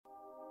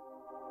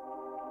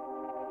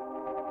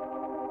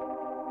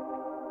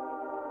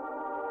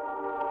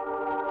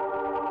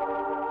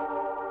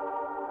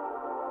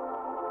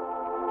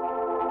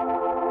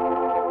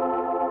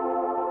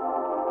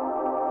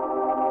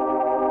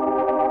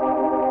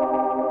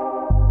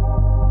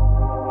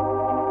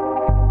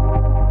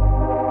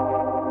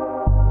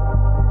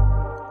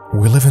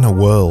We live in a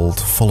world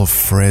full of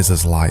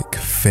phrases like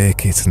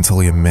fake it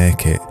until you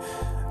make it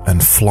and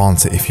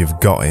flaunt it if you've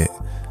got it.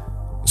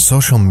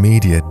 Social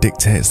media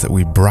dictates that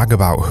we brag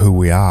about who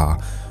we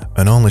are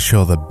and only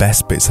show the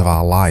best bits of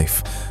our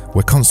life.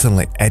 We're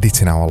constantly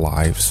editing our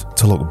lives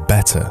to look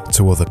better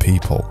to other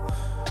people.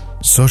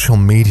 Social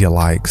media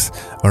likes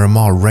are a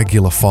more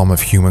regular form of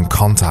human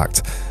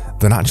contact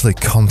than actually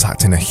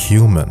contacting a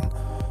human.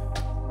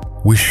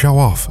 We show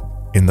off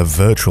in the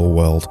virtual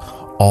world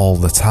all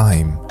the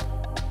time.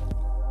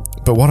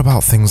 But what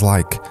about things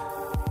like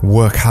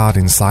work hard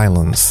in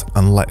silence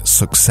and let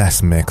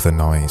success make the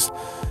noise?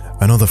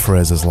 And other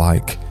phrases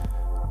like,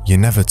 you're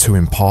never too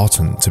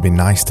important to be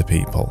nice to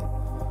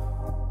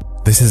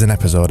people. This is an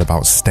episode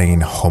about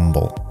staying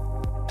humble.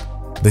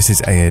 This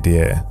is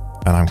AADA,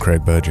 and I'm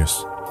Craig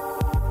Burgess.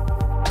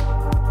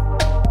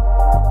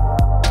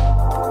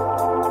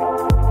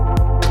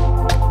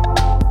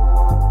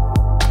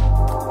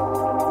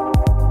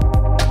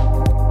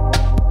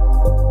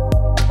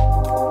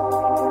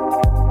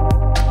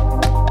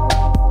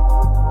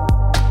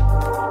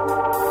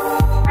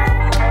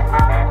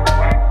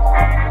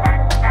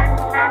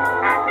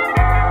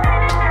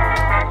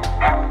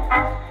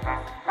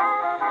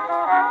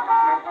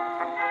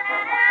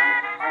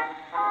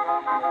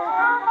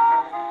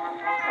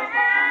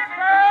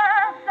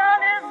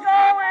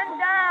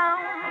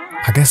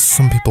 I guess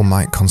some people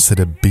might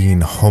consider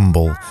being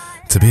humble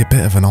to be a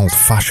bit of an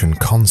old-fashioned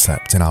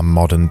concept in our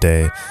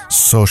modern-day,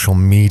 social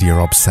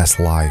media-obsessed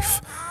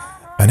life.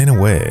 And in a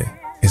way,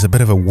 it's a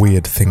bit of a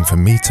weird thing for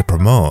me to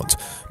promote,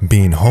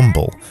 being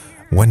humble,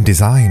 when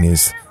design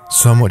is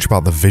so much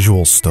about the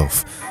visual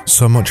stuff,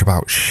 so much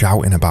about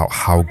shouting about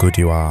how good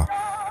you are,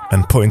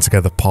 and putting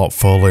together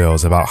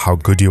portfolios about how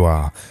good you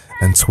are,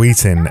 and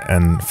tweeting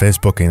and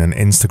Facebooking and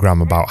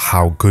Instagram about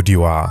how good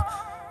you are.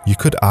 You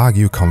could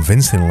argue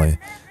convincingly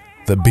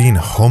that being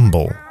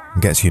humble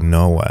gets you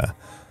nowhere,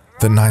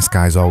 that nice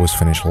guys always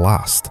finish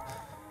last.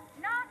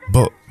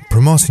 But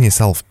promoting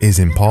yourself is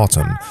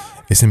important.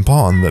 It's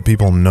important that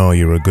people know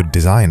you're a good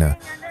designer.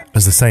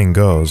 As the saying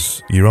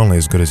goes, you're only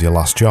as good as your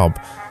last job,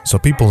 so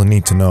people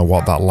need to know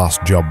what that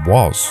last job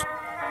was.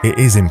 It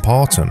is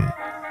important,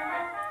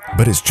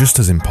 but it's just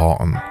as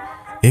important,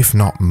 if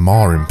not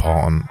more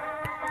important,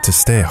 to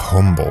stay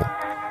humble.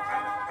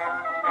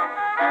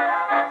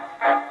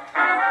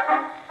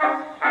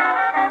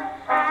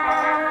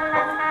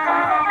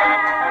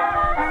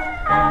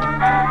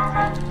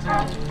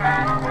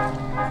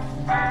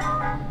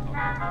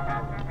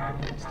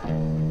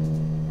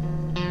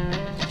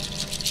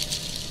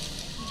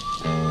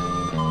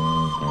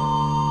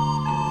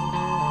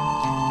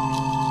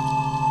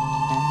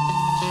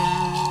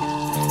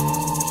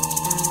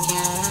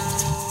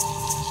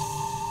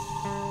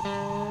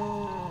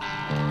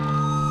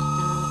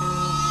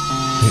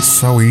 It's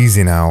so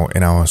easy now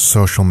in our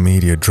social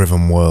media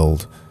driven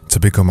world to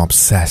become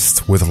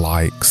obsessed with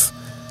likes.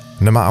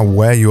 No matter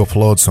where you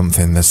upload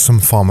something, there's some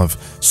form of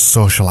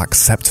social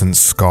acceptance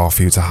score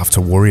for you to have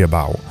to worry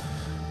about.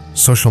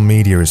 Social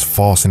media is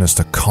forcing us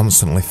to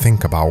constantly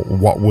think about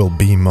what will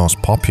be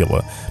most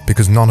popular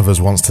because none of us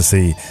wants to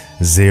see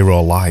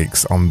 0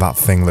 likes on that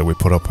thing that we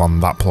put up on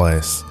that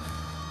place.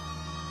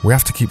 We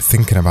have to keep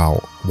thinking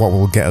about what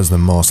will get us the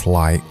most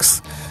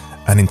likes.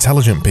 And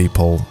intelligent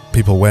people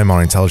way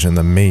more intelligent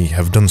than me,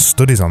 have done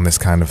studies on this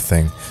kind of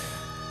thing.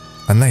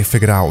 And they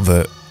figured out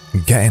that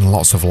getting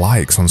lots of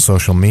likes on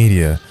social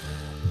media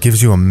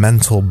gives you a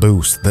mental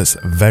boost that's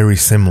very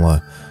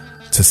similar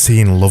to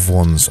seeing loved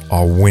ones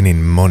or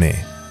winning money.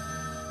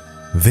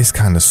 This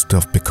kind of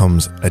stuff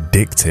becomes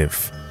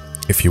addictive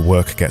if your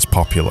work gets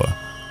popular.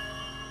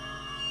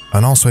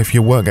 And also if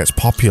your work gets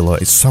popular,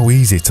 it's so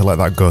easy to let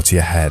that go to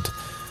your head.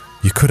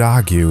 You could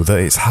argue that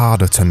it's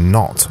harder to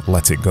not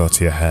let it go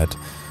to your head,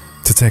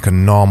 to take a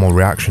normal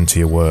reaction to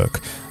your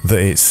work, that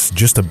it's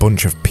just a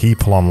bunch of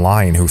people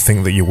online who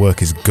think that your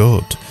work is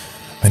good,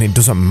 and it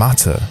doesn't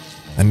matter,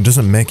 and it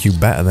doesn't make you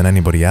better than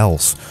anybody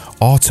else,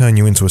 or turn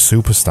you into a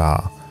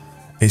superstar.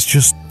 It's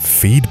just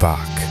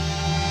feedback.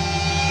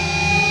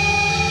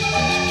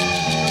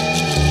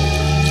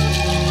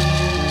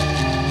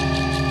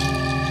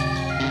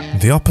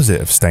 The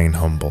opposite of staying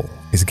humble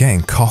is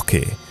getting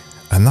cocky.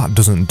 And that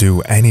doesn't do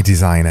any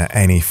designer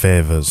any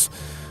favours.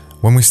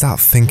 When we start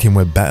thinking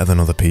we're better than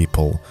other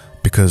people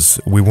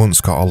because we once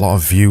got a lot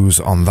of views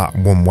on that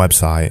one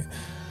website,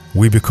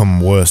 we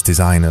become worse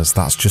designers.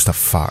 That's just a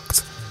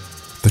fact.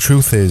 The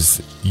truth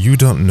is, you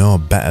don't know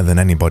better than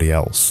anybody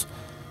else.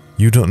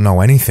 You don't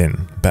know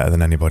anything better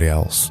than anybody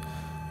else.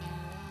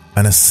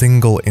 And a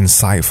single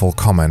insightful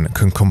comment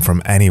can come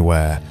from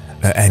anywhere,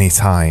 at any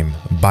time,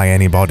 by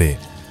anybody.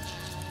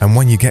 And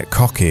when you get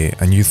cocky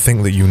and you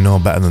think that you know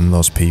better than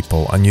those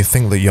people and you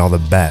think that you're the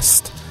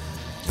best,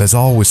 there's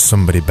always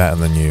somebody better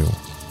than you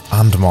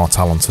and more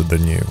talented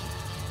than you.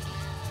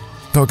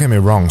 Don't get me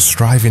wrong,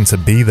 striving to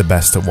be the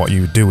best at what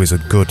you do is a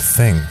good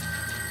thing.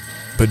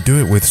 But do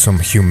it with some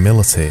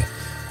humility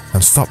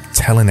and stop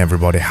telling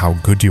everybody how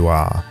good you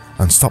are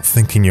and stop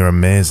thinking you're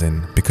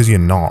amazing because you're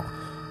not.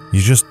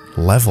 You're just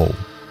level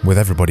with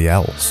everybody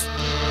else.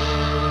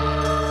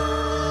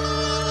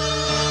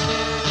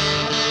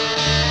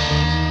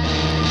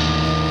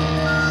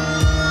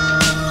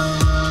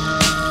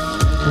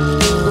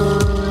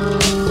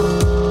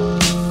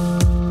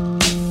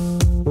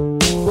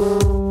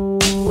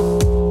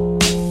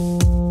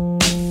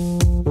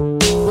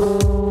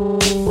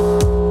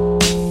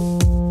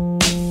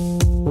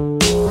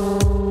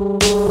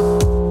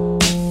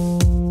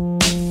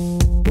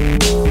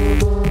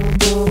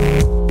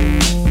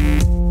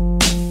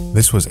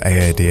 This was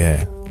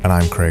AADA, and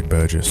I'm Craig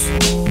Burgess.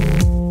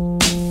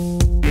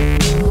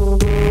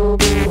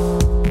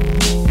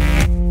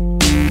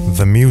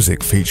 The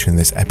music featuring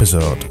this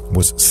episode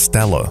was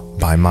Stella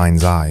by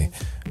Mind's Eye,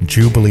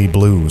 Jubilee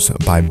Blues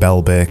by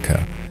Bell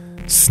Baker,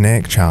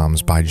 Snake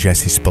Charms by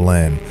Jesse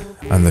Spillane,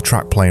 and the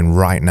track playing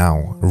right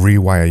now,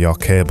 Rewire Your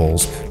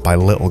Cables by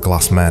Little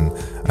Glass Men,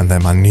 and they're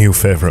my new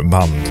favourite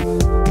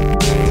band.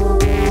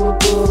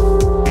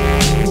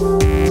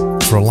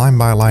 For a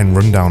line-by-line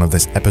rundown of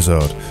this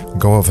episode,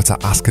 go over to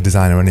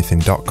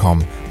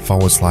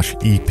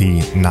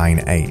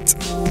askadesigneranything.com/EP98.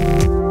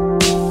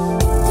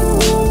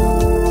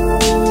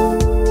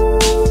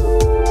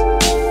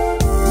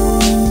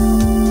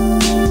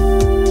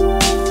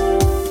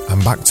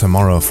 Back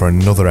tomorrow for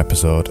another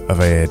episode of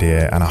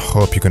AADA, and I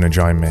hope you're going to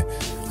join me.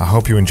 I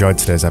hope you enjoyed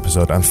today's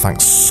episode, and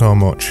thanks so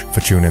much for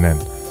tuning in.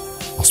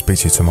 I'll speak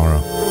to you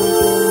tomorrow.